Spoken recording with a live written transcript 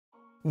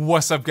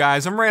What's up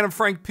guys, I'm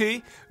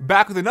randomfrankp,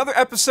 back with another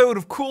episode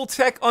of cool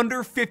tech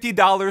under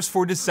 $50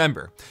 for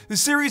December. The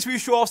series where we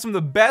show off some of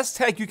the best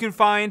tech you can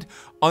find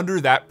under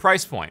that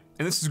price point.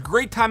 And this is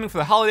great timing for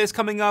the holidays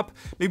coming up,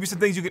 maybe some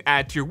things you can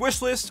add to your wish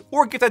list,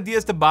 or gift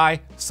ideas to buy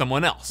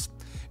someone else.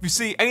 If you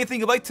see anything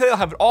you'd like today, I'll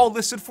have it all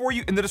listed for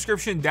you in the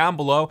description down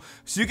below,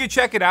 so you can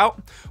check it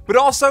out. But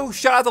also,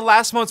 shout out to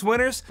last month's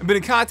winners. I've been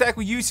in contact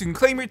with you so you can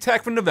claim your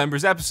tech from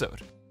November's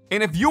episode.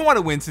 And if you want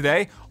to win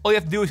today, all you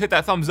have to do is hit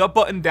that thumbs up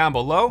button down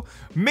below.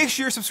 Make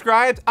sure you're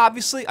subscribed.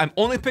 Obviously, I'm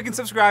only picking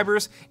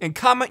subscribers, and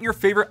comment your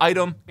favorite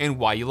item and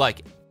why you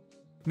like it.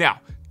 Now,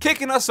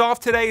 kicking us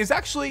off today is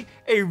actually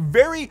a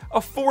very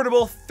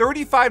affordable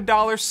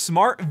 $35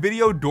 smart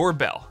video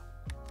doorbell.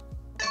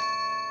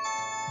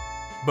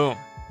 Boom.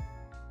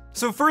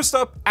 So first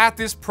up, at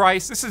this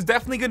price, this is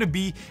definitely going to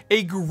be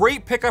a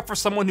great pickup for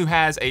someone who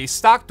has a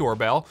stock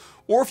doorbell,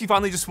 or if you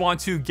finally just want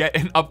to get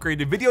an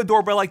upgraded video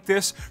doorbell like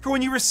this for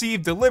when you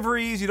receive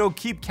deliveries, you don't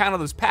keep count of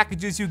those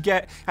packages you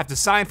get, have to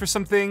sign for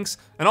some things,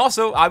 and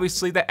also,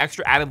 obviously, that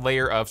extra added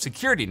layer of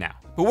security now.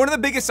 But one of the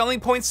biggest selling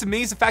points to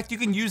me is the fact you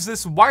can use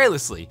this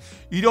wirelessly.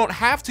 You don't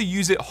have to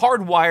use it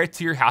hardwired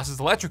to your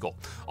house's electrical,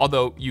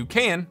 although you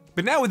can.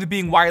 But now with it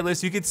being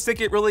wireless, you can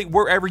stick it really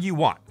wherever you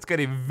want. It's got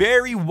a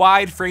very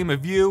wide frame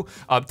of view,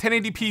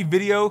 1080p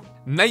video,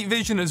 night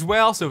vision as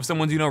well, so if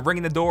someone's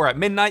ringing the door at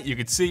midnight, you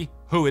could see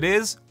who it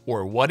is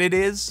or what it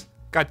is.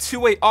 Got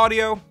two-way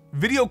audio.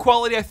 Video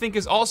quality I think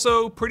is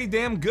also pretty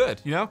damn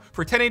good,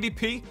 for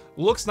 1080p,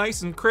 looks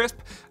nice and crisp.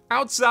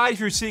 Outside, if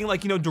you're seeing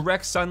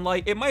direct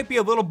sunlight, it might be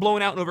a little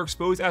blown out and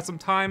overexposed at some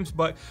times,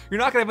 but you're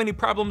not gonna have any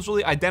problems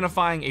really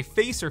identifying a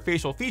face or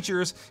facial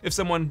features if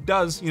someone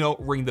does,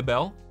 ring the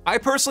bell. I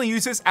personally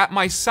use this at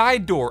my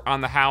side door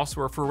on the house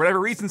where for whatever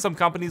reason some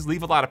companies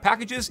leave a lot of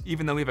packages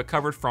even though we have a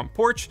covered front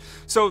porch.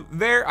 So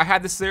there, I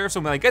had this there so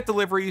when I get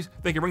deliveries,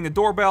 they can ring the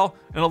doorbell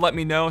and it'll let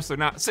me know so they're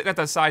not sitting at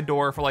that side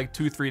door for like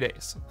 2-3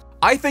 days.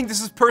 I think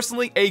this is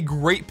personally a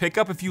great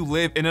pickup if you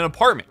live in an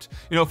apartment.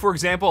 For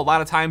example, a lot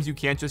of times you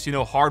can't just,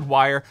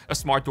 hardwire a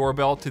smart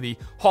doorbell to the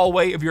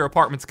hallway of your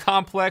apartment's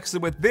complex. So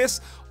with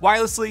this,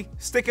 wirelessly,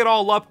 stick it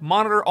all up,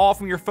 monitor all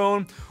from your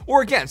phone.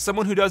 Or again,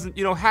 someone who doesn't,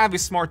 have a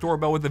smart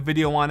doorbell with a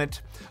video on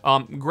it.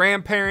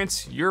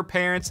 Grandparents, your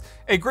parents,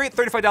 a great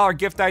 $35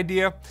 gift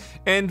idea.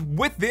 And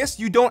with this,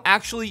 you don't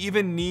actually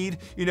even need,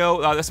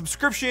 a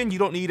subscription. You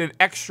don't need an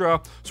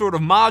extra sort of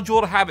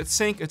module to have it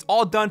sync. It's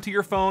all done to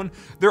your phone.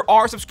 There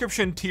are subscription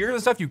tiers and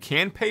stuff you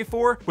can pay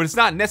for, but it's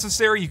not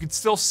necessary. You can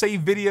still save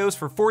videos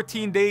for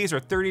 14 days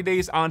or 30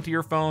 days onto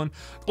your phone.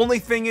 The only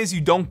thing is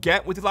you don't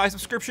get with the live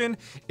subscription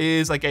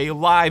is like a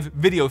live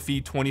video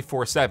feed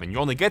 24/7. You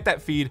only get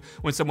that feed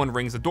when someone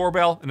rings the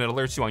doorbell and it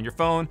alerts you on your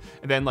phone.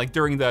 And then like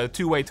during the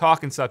two-way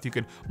talk and stuff, you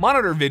can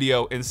monitor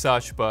video and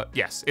such, but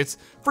yes, it's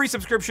free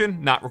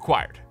subscription, not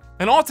required.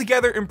 An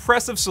altogether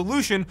impressive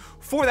solution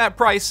for that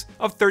price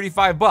of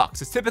 35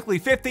 bucks. It's typically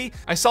 50.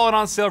 I saw it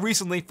on sale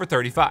recently for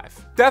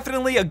 35.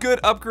 Definitely a good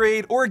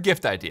upgrade or a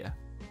gift idea.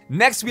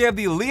 Next, we have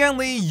the Lian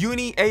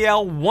Uni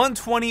AL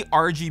 120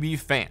 RGB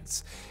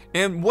fans.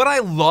 And what I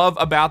love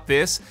about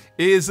this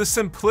is the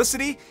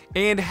simplicity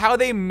and how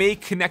they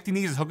make connecting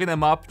these and hooking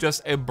them up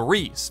just a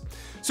breeze.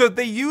 So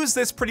they use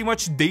this pretty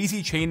much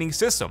daisy chaining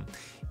system.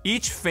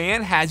 Each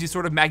fan has these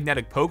sort of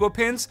magnetic pogo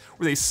pins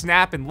where they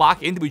snap and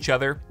lock into each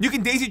other. You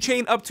can daisy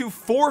chain up to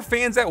 4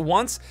 fans at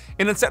once,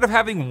 and instead of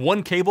having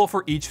one cable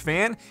for each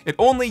fan, it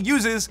only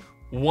uses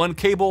one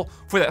cable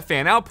for that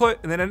fan output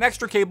and then an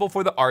extra cable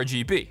for the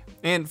RGB.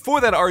 And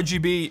for that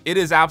RGB, it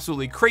is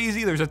absolutely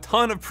crazy. There's a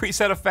ton of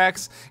preset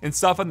effects and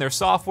stuff in their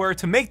software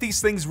to make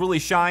these things really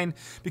shine,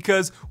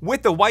 because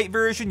with the white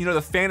version,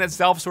 the fan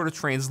itself is sort of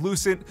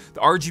translucent. The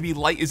RGB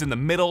light is in the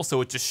middle,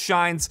 so it just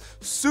shines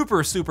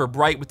super, super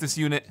bright with this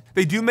unit.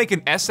 They do make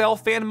an SL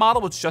fan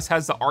model, which just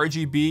has the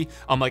RGB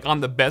like on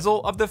the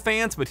bezel of the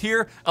fans, but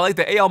here, I like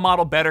the AL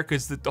model better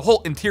because the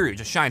whole interior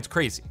just shines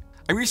crazy.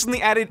 I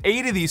recently added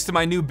 8 of these to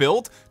my new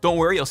build. Don't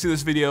worry, you'll see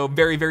this video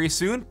very, very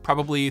soon,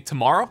 probably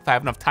tomorrow if I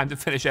have enough time to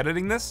finish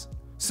editing this.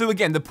 So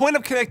again, the point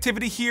of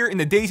connectivity here in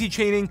the daisy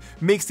chaining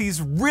makes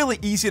these really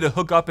easy to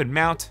hook up and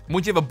mount.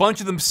 Once you have a bunch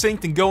of them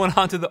synced and going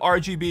onto the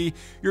RGB,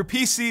 your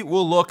PC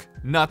will look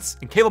nuts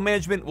and cable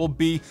management will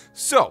be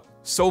so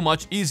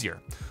much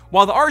easier.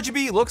 While the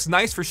RGB looks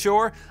nice for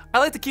sure, I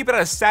like to keep it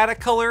at a static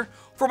color.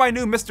 For my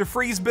new Mr.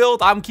 Freeze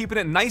build, I'm keeping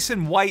it nice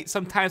and white,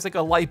 sometimes like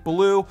a light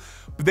blue,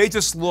 but they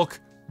just look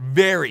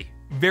very,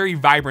 very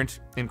vibrant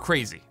and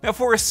crazy. Now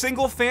for a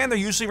single fan, they're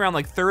usually around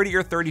like $30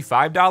 or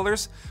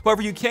 $35.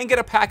 However, you can get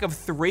a pack of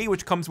 3,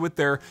 which comes with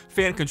their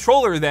fan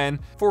controller then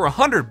for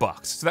 100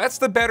 bucks. So that's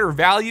the better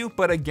value,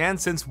 but again,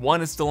 since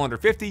one is still under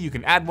 50, you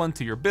can add one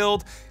to your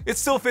build. It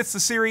still fits the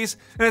series,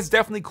 and it's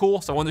definitely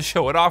cool, so I wanted to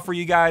show it off for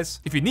you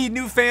guys. If you need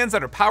new fans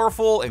that are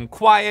powerful and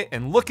quiet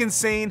and look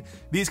insane,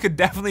 these could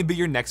definitely be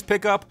your next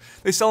pickup.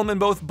 They sell them in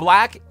both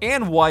black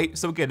and white,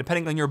 so again,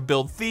 depending on your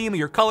build theme,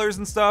 your colors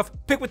and stuff,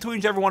 pick between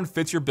whichever one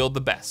fits your build the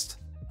best.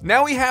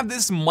 Now we have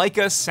this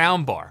MICA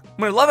Soundbar.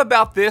 What I love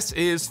about this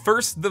is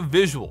first the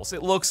visuals.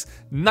 It looks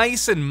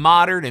nice and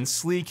modern and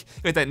sleek.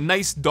 You got that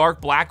nice dark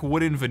black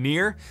wooden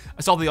veneer.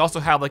 I saw they also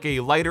have like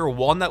a lighter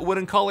walnut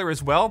wooden color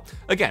as well.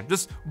 Again,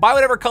 just buy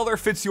whatever color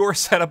fits your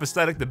setup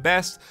aesthetic the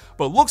best,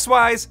 but looks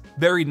wise,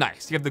 very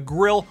nice. You have the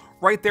grill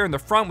right there in the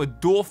front with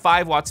dual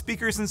 5-watt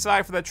speakers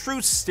inside for that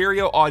true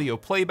stereo audio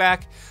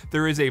playback.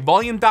 There is a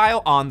volume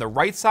dial on the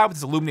right side with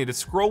this illuminated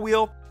scroll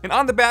wheel. And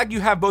on the back,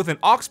 you have both an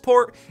aux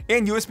port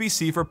and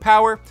USB-C for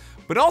power,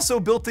 but also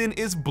built in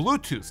is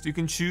Bluetooth. So you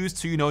can choose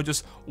to,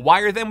 just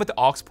wire them with the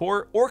aux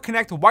port or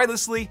connect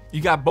wirelessly.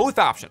 You got both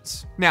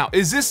options. Now,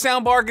 is this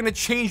soundbar gonna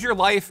change your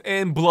life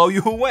and blow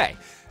you away?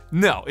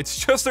 No,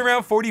 it's just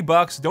around 40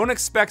 bucks. Don't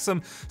expect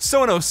some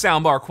Sonos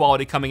soundbar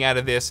quality coming out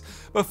of this.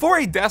 But for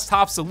a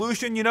desktop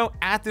solution,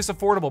 at this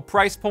affordable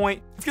price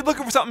point, if you're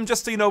looking for something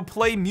just to,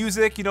 play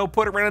music,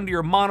 put it right under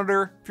your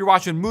monitor, if you're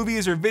watching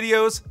movies or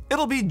videos,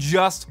 it'll be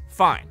just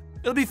fine.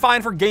 It'll be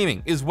fine for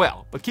gaming as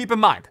well, but keep in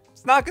mind,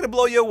 it's not gonna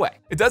blow you away.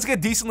 It does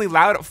get decently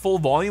loud at full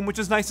volume, which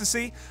is nice to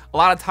see. A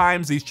lot of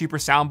times these cheaper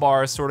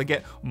soundbars sort of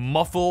get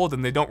muffled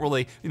and they don't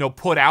really,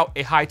 put out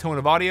a high tone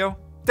of audio.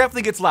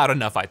 Definitely gets loud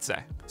enough, I'd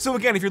say. So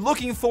again, if you're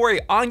looking for a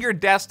on your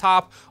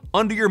desktop,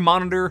 under your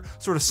monitor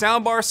sort of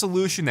soundbar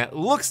solution that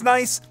looks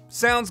nice,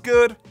 sounds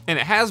good, and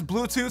it has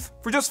Bluetooth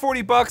for just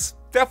 40 bucks,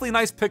 definitely a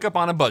nice pickup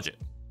on a budget.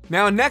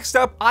 Now next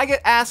up, I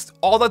get asked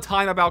all the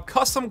time about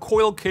custom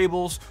coil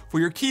cables for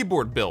your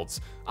keyboard builds.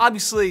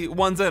 Obviously,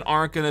 ones that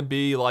aren't gonna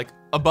be like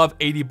above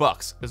 80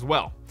 bucks as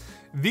well.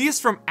 These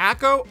from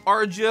AKKO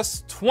are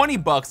just 20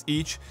 bucks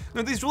each.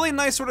 They're these really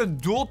nice sort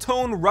of dual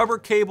tone rubber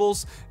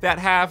cables that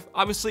have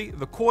obviously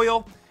the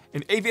coil,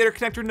 an aviator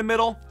connector in the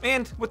middle,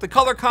 and with the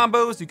color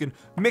combos, you can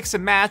mix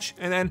and match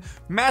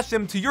match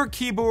them to your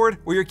keyboard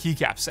or your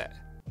keycap set.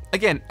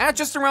 Again, at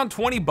just around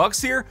 20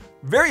 bucks here,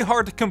 very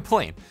hard to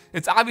complain.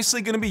 It's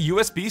obviously gonna be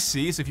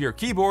USB-C, so if your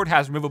keyboard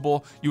has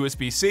removable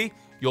USB-C,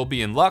 you'll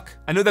be in luck.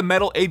 I know the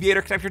metal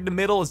aviator connector in the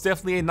middle is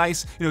definitely a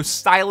nice,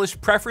 stylish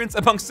preference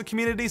amongst the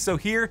community, so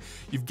here,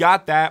 you've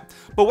got that.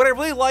 But what I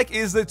really like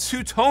is the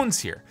two tones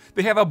here.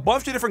 They have a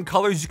bunch of different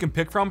colors you can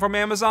pick from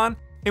Amazon,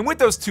 and with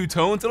those two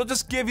tones, it'll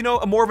just give,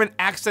 a more of an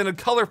accented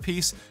color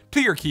piece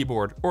to your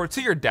keyboard or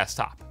to your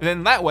desktop. And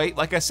then that way,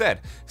 like I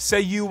said, say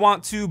you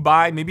want to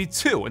buy maybe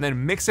two and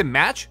then mix and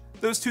match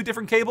those two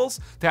different cables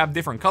to have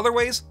different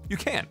colorways, you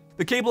can.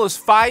 The cable is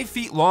 5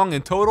 feet long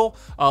in total.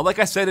 Like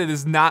I said, it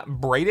is not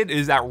braided, it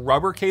is that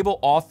rubber cable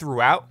all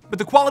throughout, but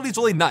the quality is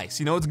really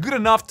nice. It's good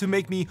enough to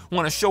make me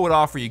want to show it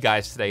off for you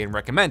guys today and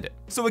recommend it.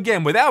 So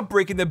again, without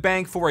breaking the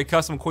bank for a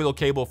custom coil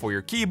cable for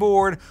your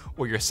keyboard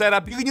or your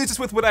setup, you can use this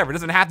with whatever. It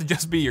doesn't have to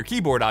just be your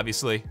keyboard,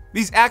 obviously.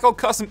 These AKKO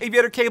custom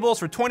aviator cables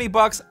for 20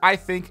 bucks, I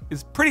think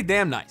is pretty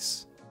damn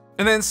nice.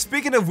 And then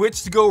speaking of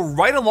which, to go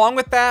right along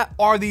with that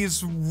are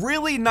these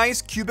really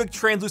nice cubic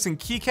translucent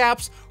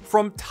keycaps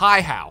from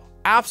TaiHao.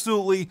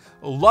 Absolutely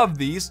love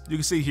these. You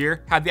can see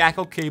here, have the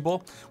AKKO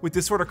cable with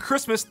this sort of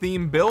Christmas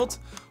theme build,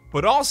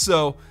 but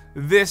also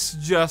this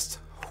just,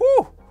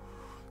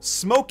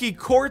 smoky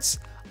quartz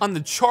on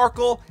the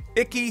charcoal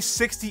IKKO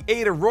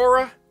 68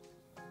 Aurora.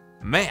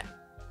 Man,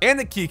 and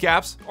the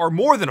keycaps are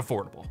more than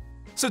affordable.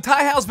 So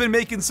TaiHao's been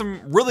making some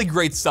really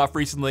great stuff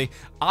recently.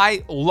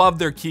 I love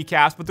their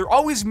keycaps, but they're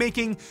always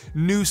making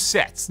new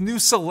sets, new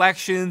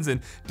selections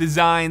and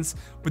designs.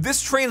 But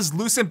this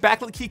translucent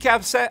backlit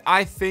keycap set,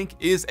 I think,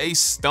 is a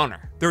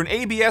stunner. They're an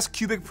ABS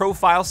cubic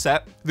profile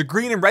set. The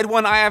green and red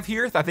one I have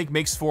here, I think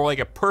makes for like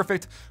a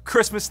perfect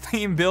Christmas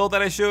theme build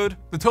that I showed.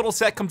 The total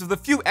set comes with a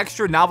few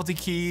extra novelty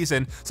keys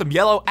and some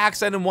yellow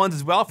accented ones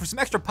as well for some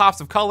extra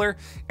pops of color,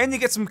 and you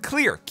get some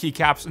clear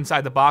keycaps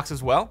inside the box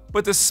as well.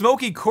 But the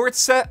smoky quartz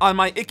set on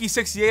my IKKO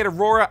 68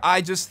 Aurora,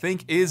 I just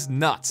think is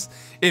nuts.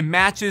 It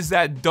matches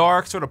that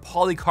dark sort of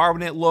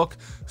polycarbonate look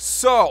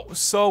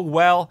so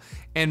well.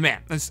 And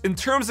man, in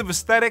terms of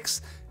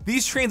aesthetics,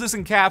 these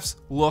translucent caps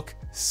look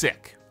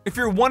sick. If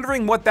you're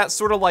wondering what that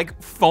sort of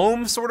like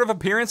foam sort of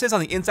appearance is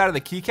on the inside of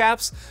the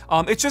keycaps,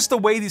 it's just the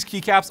way these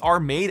keycaps are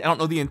made. I don't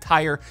know the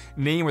entire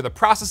name or the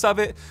process of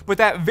it, but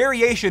that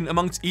variation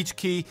amongst each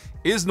key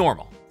is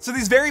normal. So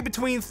these vary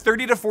between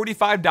 $30 to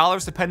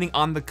 $45 depending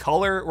on the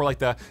color or like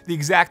the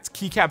exact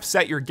keycap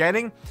set you're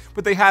getting.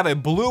 But they have a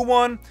blue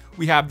one,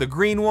 we have the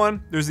green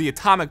one, there's the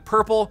atomic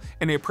purple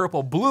and a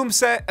purple bloom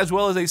set, as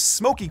well as a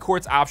smoky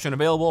quartz option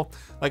available.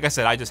 Like I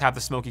said, I just have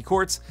the smoky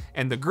quartz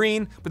and the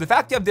green, but the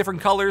fact you have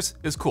different colors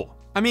is cool.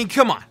 I mean,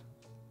 come on,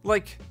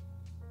 like,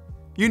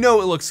 it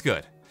looks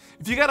good.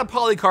 If you got a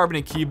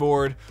polycarbonate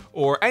keyboard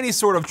or any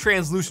sort of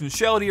translucent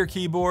shell to your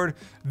keyboard,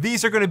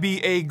 these are gonna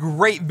be a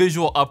great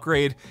visual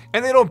upgrade,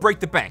 and they don't break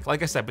the bank.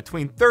 Like I said,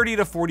 between 30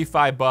 to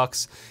 45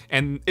 bucks,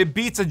 and it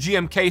beats a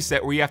GMK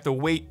set where you have to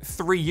wait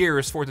 3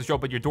 years for it to show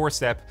up at your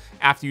doorstep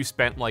after you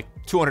spent like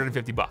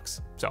 250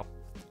 bucks. So,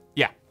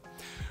 yeah.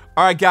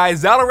 All right,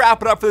 guys, that'll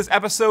wrap it up for this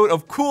episode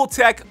of Cool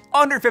Tech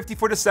Under 50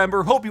 for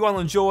December. Hope you all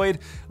enjoyed.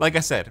 Like I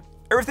said,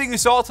 everything you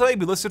saw today will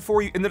be listed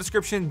for you in the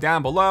description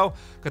down below.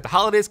 Got the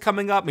holidays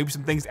coming up, maybe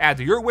some things to add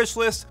to your wish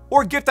list,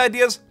 or gift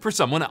ideas for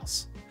someone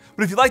else. But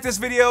But if you like this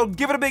video,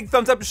 give it a big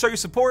thumbs up to show your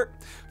support.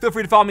 Feel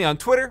free to follow me on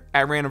Twitter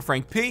at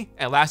randomfrankp.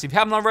 And lastly, if you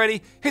haven't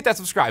already, hit that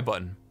subscribe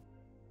button.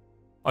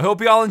 I hope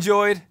you all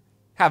enjoyed.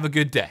 Have a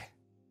good day.